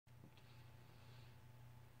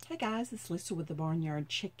Hey guys, it's Lisa with the Barnyard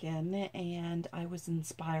Chicken, and I was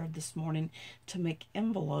inspired this morning to make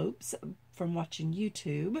envelopes from watching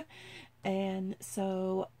YouTube, and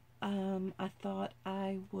so I thought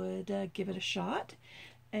I would give it a shot,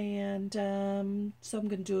 and so I'm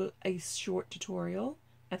going to do a short tutorial,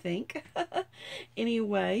 I think.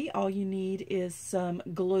 Anyway, all you need is some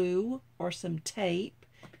glue or some tape.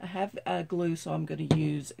 I have glue, so I'm going to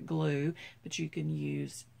use glue, but you can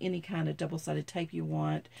use any kind of double-sided tape you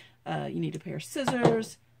want. You need a pair of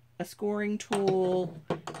scissors, a scoring tool,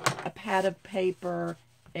 a pad of paper,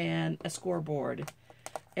 and a scoreboard.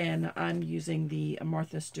 And I'm using the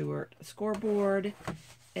Martha Stewart scoreboard.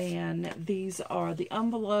 And these are the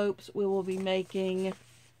envelopes we will be making,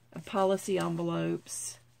 policy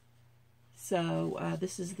envelopes. So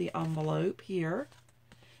this is the envelope here.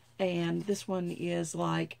 And this one is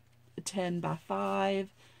like 10 by 5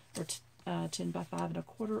 or 10 by 5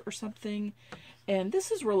 1/4 or something. And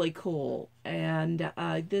this is really cool. And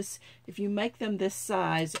this, if you make them this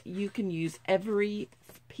size, you can use every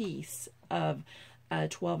piece of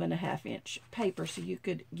 12.5-inch paper. So you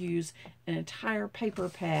could use an entire paper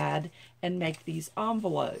pad and make these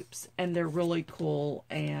envelopes. And they're really cool.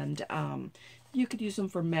 And you could use them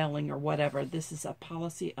for mailing or whatever. This is a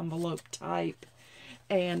policy envelope type.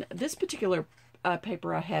 And this particular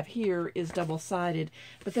paper I have here is double-sided,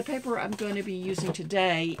 but the paper I'm going to be using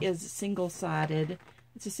today is single-sided.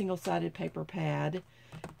 It's a single-sided paper pad,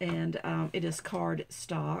 and it is card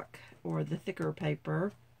stock, or the thicker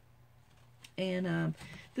paper. And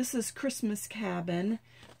this is Christmas Cabin.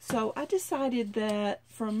 So I decided that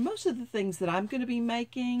for most of the things that I'm going to be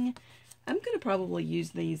making, I'm going to probably use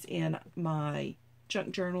these in my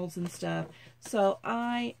junk journals and stuff. So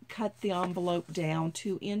I cut the envelope down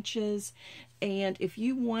 2 inches, and if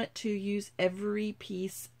you want to use every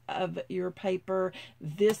piece of your paper,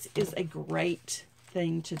 this is a great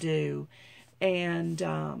thing to do. And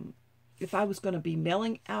if I was going to be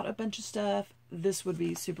mailing out a bunch of stuff, this would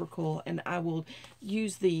be super cool, and I will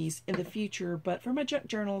use these in the future. But for my junk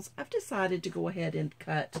journals, I've decided to go ahead and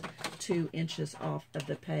cut 2 inches off of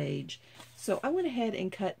the page. So I went ahead and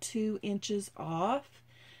cut 2 inches off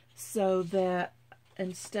so that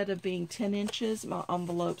instead of being 10 inches, my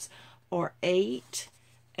envelopes are 8.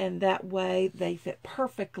 And that way they fit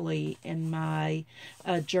perfectly in my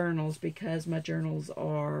journals, because my journals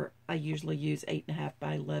are, I usually use 8.5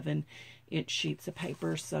 by 11-inch sheets of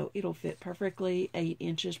paper, so it'll fit perfectly, 8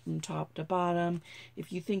 inches from top to bottom.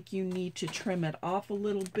 If you think you need to trim it off a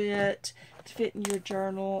little bit to fit in your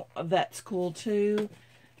journal, that's cool too.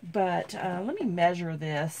 But let me measure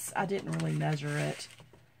this. I didn't really measure it.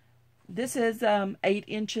 This is 8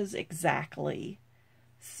 inches exactly.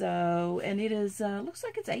 So, and it is, looks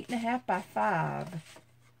like it's 8.5 by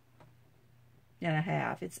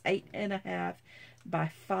 5.5. It's 8.5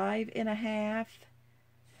 by 5.5.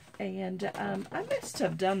 And I must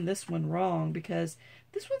have done this one wrong, because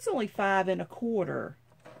this one's only 5 1/4.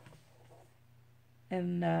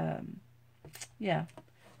 And yeah,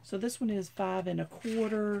 so this one is 5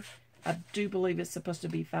 1/4. I do believe it's supposed to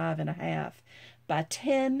be 5.5 by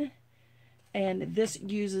 10. And this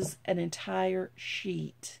uses an entire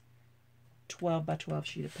sheet, 12 by 12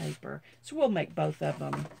 sheet of paper. So we'll make both of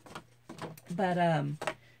them. But, and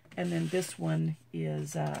then this one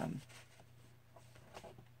is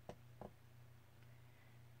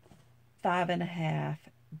 5.5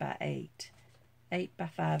 by 8. 8 by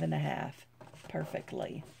 5.5,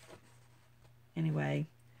 perfectly. Anyway,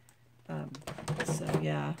 so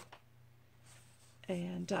yeah.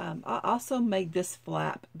 And I also made this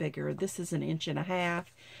flap bigger. This is 1.5 inches.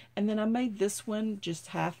 And then I made this one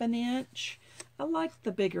just 1/2 inch. I like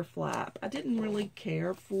the bigger flap. I didn't really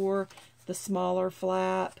care for the smaller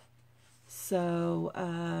flap. So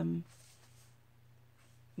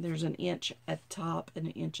there's 1 inch at the top and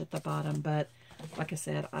 1 inch at the bottom. But like I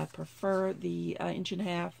said, I prefer the 1.5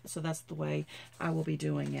 inches. So that's the way I will be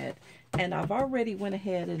doing it. And I've already went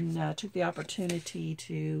ahead and took the opportunity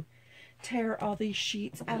to tear all these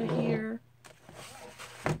sheets out of here,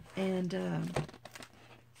 and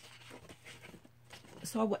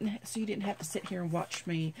so you didn't have to sit here and watch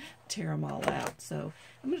me tear them all out. So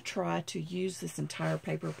I'm going to try to use this entire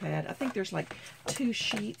paper pad. I think there's like 2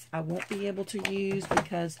 sheets I won't be able to use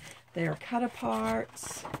because they are cut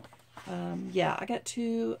aparts. Yeah, I got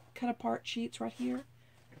 2 cut apart sheets right here.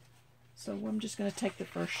 So I'm just going to take the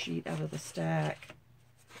first sheet out of the stack.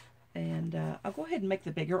 And I'll go ahead and make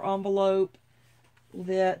the bigger envelope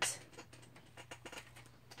that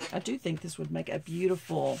I do think this would make a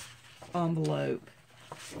beautiful envelope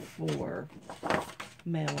for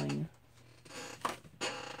mailing.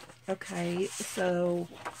 Okay, so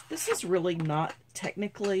this is really not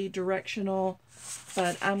technically directional,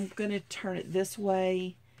 but I'm going to turn it this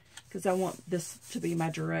way because I want this to be my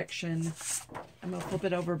direction. I'm going to flip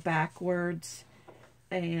it over backwards,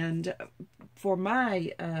 and for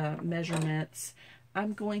my measurements,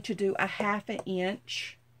 I'm going to do a 1/2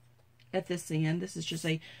 inch at this end. This is just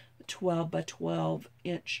a 12 by 12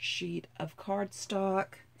 inch sheet of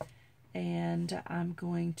cardstock, and I'm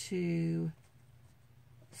going to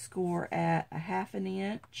score at a 1/2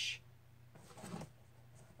 inch.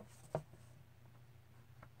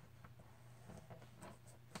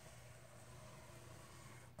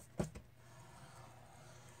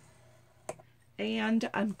 And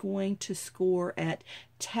I'm going to score at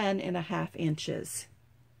 10.5 inches.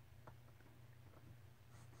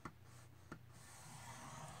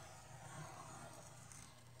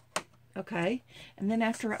 Okay, and then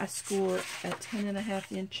after I score at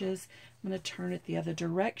 10.5 inches, I'm going to turn it the other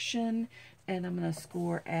direction, and I'm going to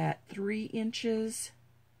score at 3 inches.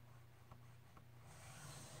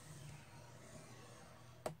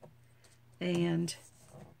 And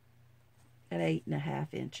at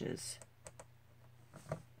 8.5 inches.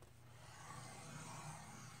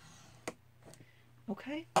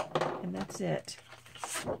 Okay, and that's it.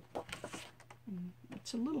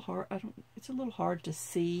 It's a little hard. It's a little hard to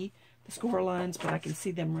see the score lines, but I can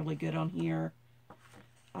see them really good on here.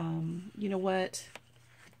 You know what?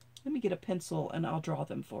 Let me get a pencil and I'll draw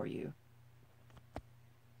them for you.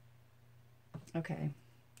 Okay.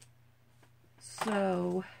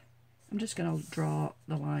 So I'm just going to draw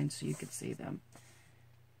the lines so you can see them.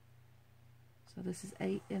 So this is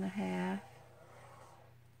 8.5.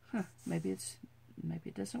 Huh, maybe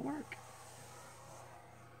it doesn't work.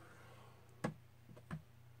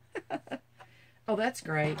 Oh, that's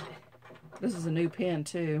great. This is a new pen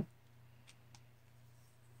too.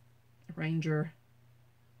 Ranger.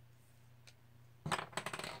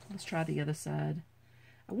 Let's try the other side.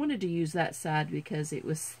 I wanted to use that side because it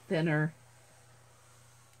was thinner.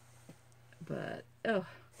 But, oh.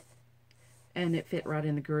 And it fit right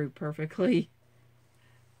in the groove perfectly.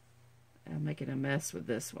 I'm making a mess with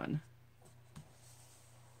this one.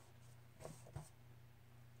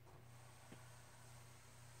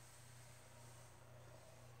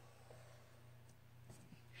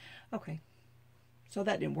 Okay. So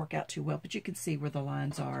that didn't work out too well, but you can see where the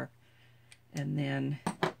lines are. And then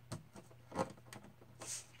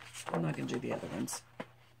I'm not going to do the other ones.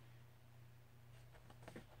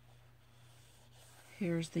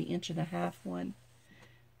 Here's the 1.5 inch one.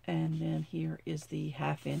 And then here is the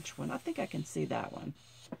 1/2 inch one. I think I can see that one.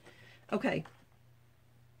 Okay.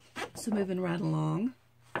 So moving right along.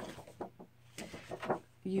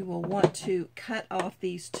 You will want to cut off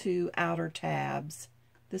these two outer tabs.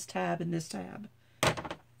 This tab and this tab.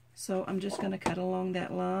 So I'm just going to cut along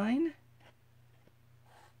that line.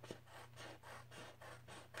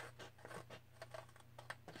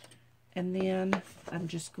 And then I'm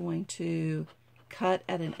just going to cut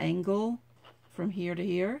at an angle from here to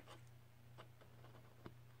here.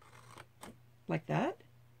 Like that.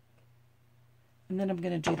 And then I'm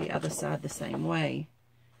going to do the other side the same way.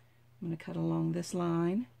 I'm going to cut along this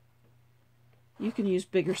line. You can use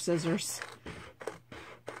bigger scissors.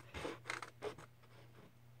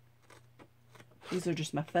 These are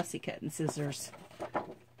just my fussy cutting scissors.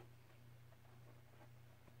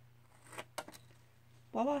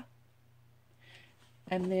 Voila.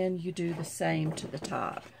 And then you do the same to the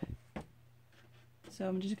top. So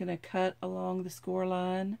I'm just going to cut along the score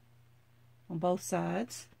line on both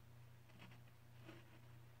sides.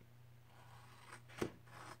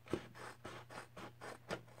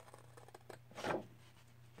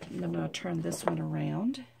 And I'm going to turn this one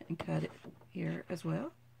around and cut it here as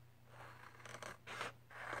well.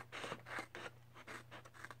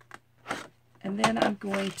 And then I'm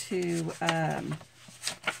going to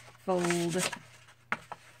fold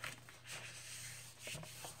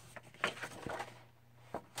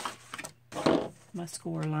my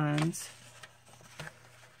score lines.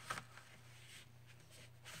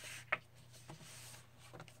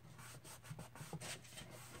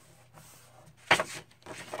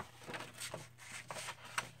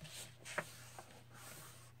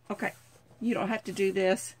 Okay, you don't have to do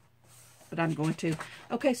this, but I'm going to.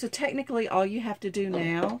 Okay, so technically all you have to do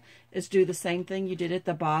now is do the same thing you did at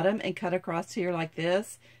the bottom and cut across here like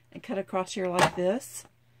this and cut across here like this.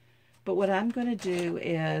 But what I'm going to do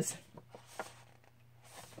is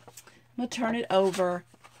I'm going to turn it over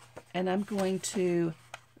and I'm going to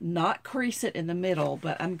not crease it in the middle,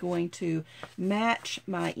 but I'm going to match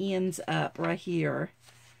my ends up right here.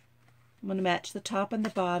 I'm going to match the top and the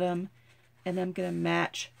bottom, and I'm going to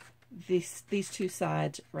match these two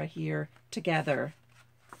sides right here together,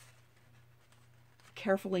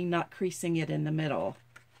 carefully not creasing it in the middle.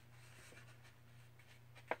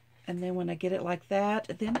 And then when I get it like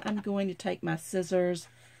that, then I'm going to take my scissors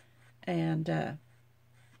and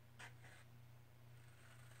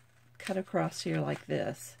cut across here like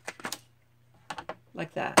this,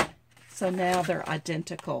 like that. So now they're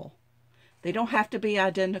identical. They don't have to be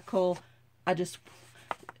identical.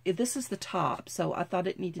 This is the top, so I thought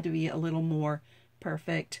it needed to be a little more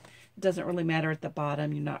perfect. It doesn't really matter at the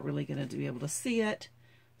bottom. You're not really going to be able to see it.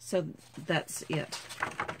 So that's it.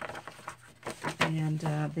 And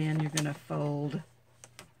then you're going to fold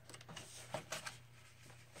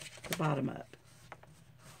the bottom up.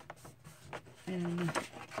 And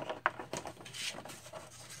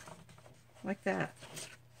like that.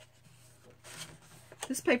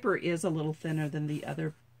 This paper is a little thinner than the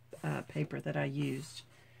other paper that I used.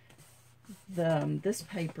 This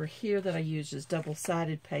paper here that I used is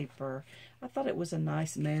double-sided paper. I thought it was a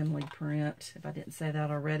nice manly print, if I didn't say that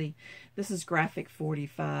already. This is Graphic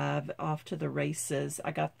 45, Off to the Races.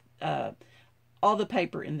 I got all the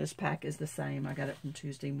paper in this pack is the same. I got it from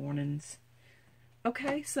Tuesday Mornings.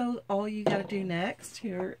 Okay, so all you got to do next,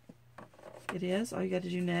 here it is. All you got to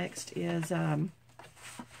do next is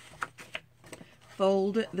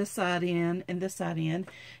fold this side in and this side in,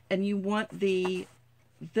 and you want this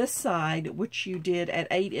side, which you did at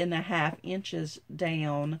 8.5 inches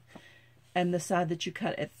down, and the side that you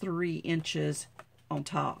cut at 3 inches on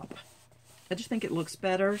top. I just think it looks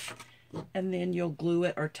better. And then you'll glue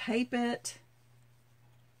it or tape it.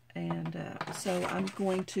 And so I'm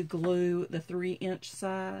going to glue the 3-inch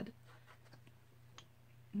side.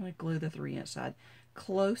 I'm going to glue the 3-inch side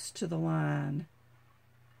close to the line.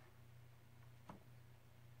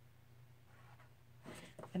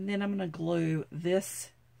 And then I'm going to glue this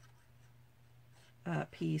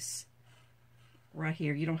piece right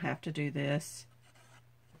here. You don't have to do this.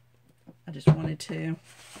 I just wanted to.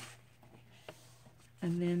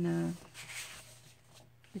 And then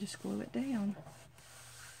you just glue it down.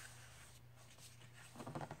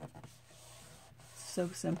 So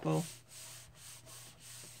simple.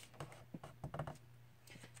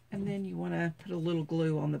 And then you want to put a little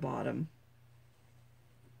glue on the bottom.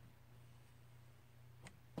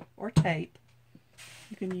 Or tape.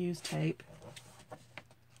 You can use tape.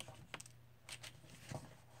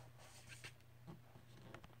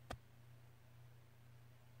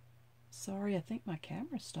 Sorry, I think my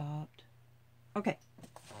camera stopped. Okay.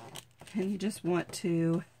 And you just want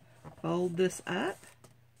to fold this up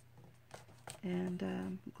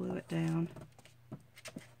and glue it down.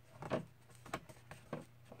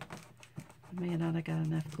 May not have got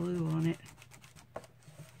enough glue on it.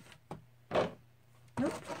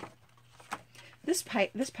 Nope. This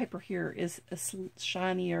paper here is a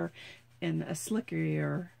shinier and a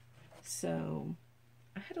slickerier, so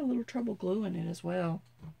I had a little trouble gluing it as well.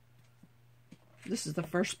 This is the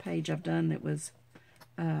first page I've done that was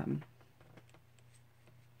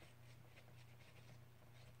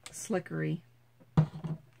slickery.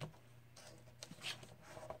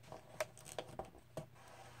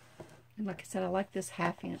 And like I said, I like this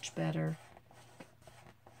 1/2 inch better.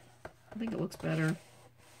 I think it looks better.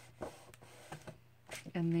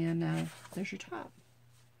 And then there's your top.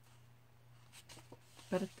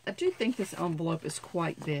 But I do think this envelope is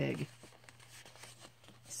quite big.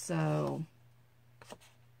 So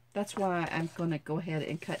that's why I'm going to go ahead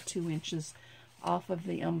and cut 2 inches off of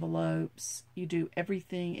the envelopes. You do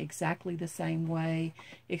everything exactly the same way,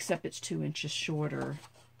 except it's 2 inches shorter.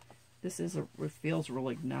 This it feels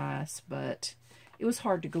really nice, but it was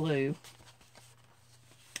hard to glue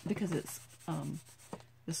because it's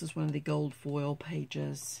this is one of the gold foil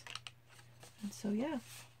pages. And so yeah,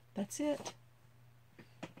 that's it.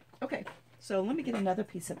 Okay, so let me get another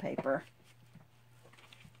piece of paper.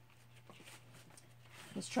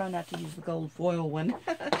 Let's try not to use the gold foil one.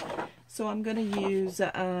 So I'm going to use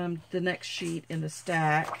the next sheet in the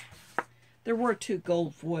stack. There were 2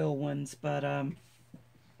 gold foil ones, but I'm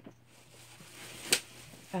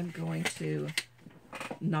going to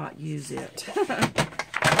not use it.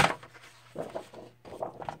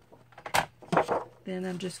 Then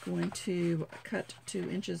I'm just going to cut 2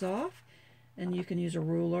 inches off, and you can use a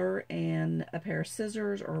ruler and a pair of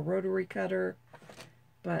scissors or a rotary cutter.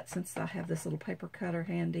 But since I have this little paper cutter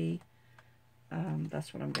handy,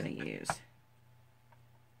 that's what I'm going to use.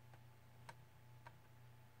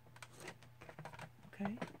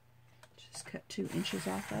 Okay, just cut 2 inches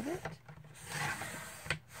off of it.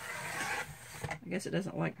 I guess it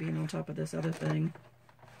doesn't like being on top of this other thing.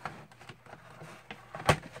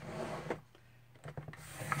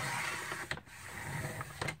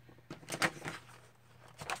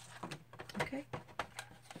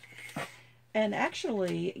 And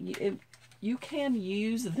actually, you can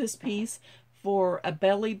use this piece for a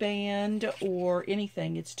belly band or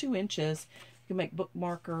anything. It's 2 inches. You can make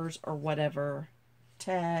bookmarkers or whatever,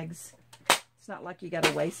 tags. It's not like you got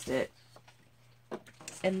to waste it.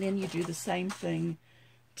 And then you do the same thing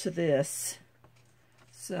to this.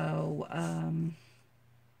 So,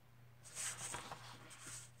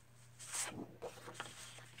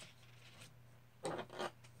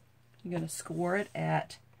 you're going to score it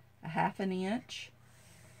at a 1/2 inch.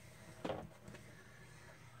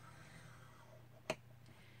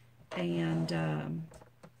 And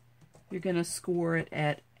you're going to score it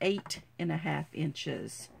at 8.5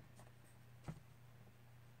 inches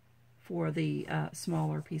for the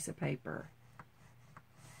smaller piece of paper.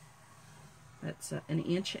 That's 1.5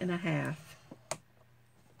 inches.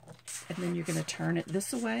 And then you're going to turn it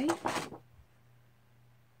this way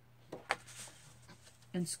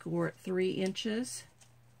and score it 3 inches.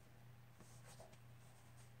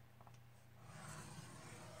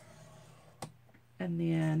 And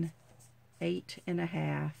then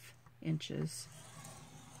 8.5 inches.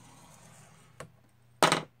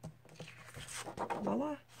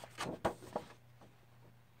 Voila.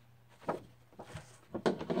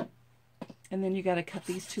 And then you got to cut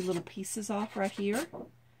these 2 little pieces off right here.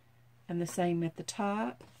 And the same at the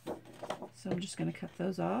top. So I'm just going to cut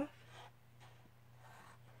those off.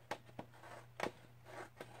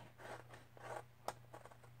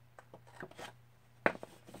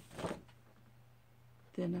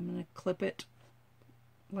 Then I'm going to clip it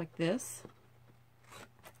like this.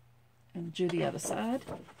 And do the other side.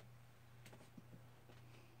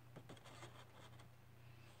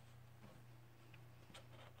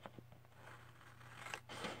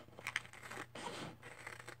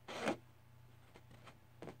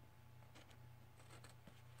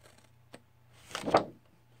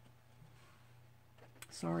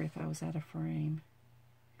 Sorry if I was out of frame.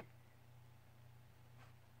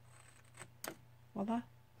 Voila.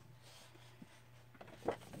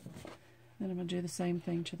 Then I'm going to do the same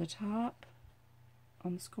thing to the top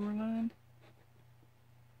on the score line.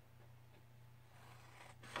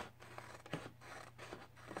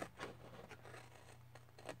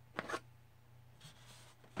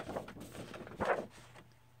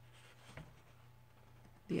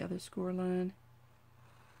 The other score line.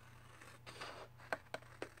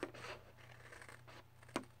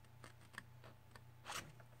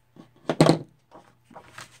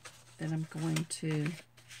 Then I'm going to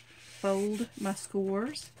fold my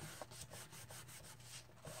scores.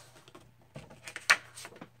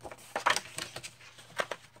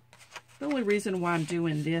 The only reason why I'm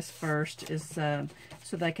doing this first is so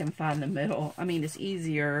they can find the middle. I mean, it's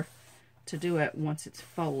easier to do it once it's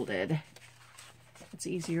folded. It's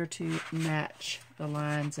easier to match the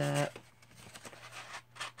lines up.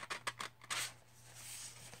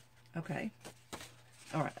 Okay.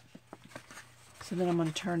 All right. So then I'm going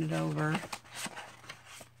to turn it over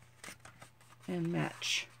and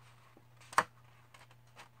match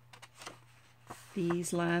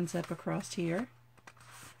these lines up across here,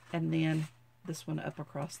 and then this one up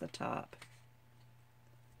across the top.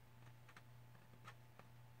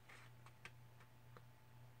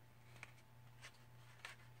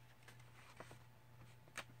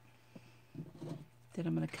 Then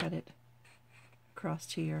I'm going to cut it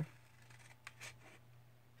across here.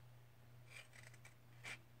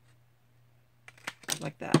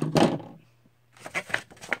 Like that.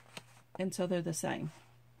 And so they're the same.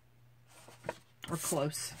 Or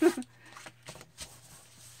close.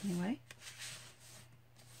 Anyway.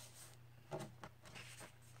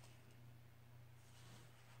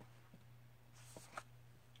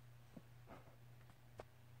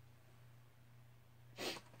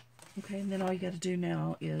 Okay, and then all you got to do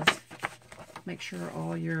now is make sure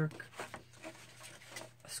all your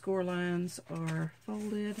score lines are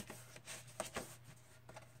folded.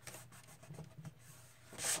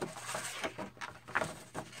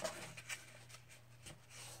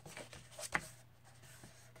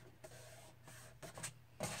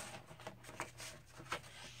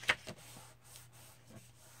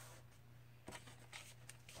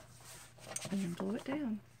 And then glue it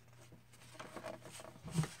down.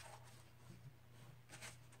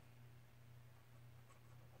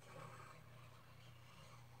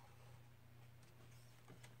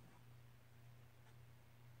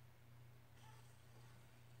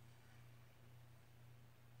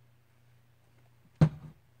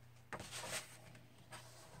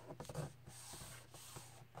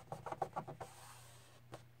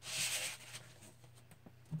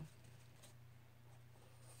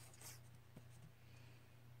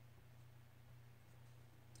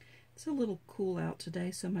 It's a little cool out today,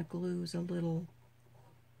 so my glue is a little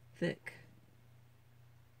thick.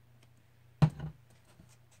 And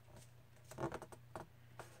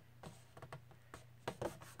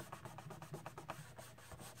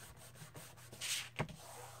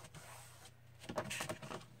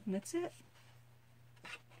that's it.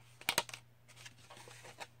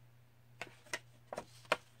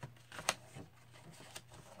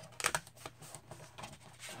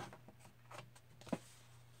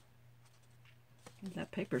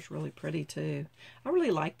 That paper's really pretty too. I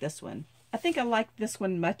really like this one. I think I like this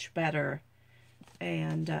one much better.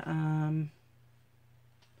 And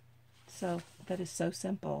so that is so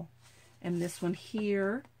simple. And this one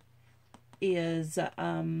here is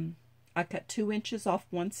I cut 2 inches off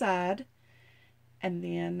one side, and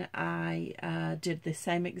then I did the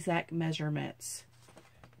same exact measurements.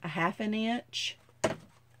 A 1/2 inch,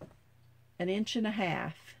 1.5 inches.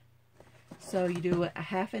 So you do a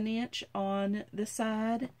 1/2 inch on the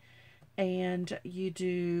side, and you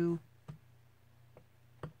do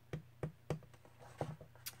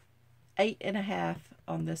 8.5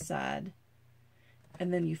 on this side.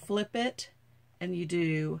 And then you flip it, and you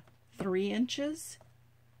do 3 inches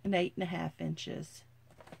and 8.5 inches.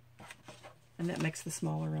 And that makes the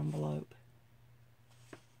smaller envelope.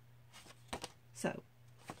 So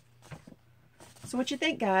what you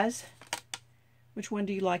think, guys? Which one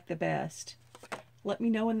do you like the best? Let me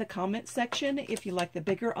know in the comments section if you like the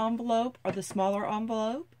bigger envelope or the smaller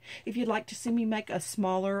envelope. If you'd like to see me make a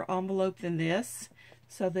smaller envelope than this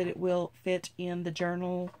so that it will fit in the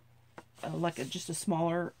journal like just a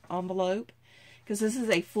smaller envelope. Because this is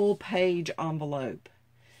a full page envelope.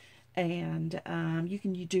 And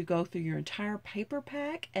you do go through your entire paper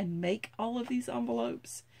pack and make all of these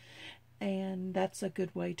envelopes. And that's a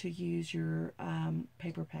good way to use your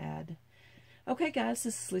paper pad. Okay, guys,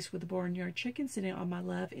 this is Lisa with the Barnyard Chicken, sending all my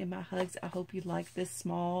love and my hugs. I hope you like this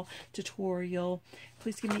small tutorial.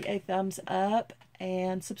 Please give me a thumbs up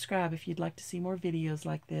and subscribe if you'd like to see more videos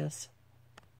like this.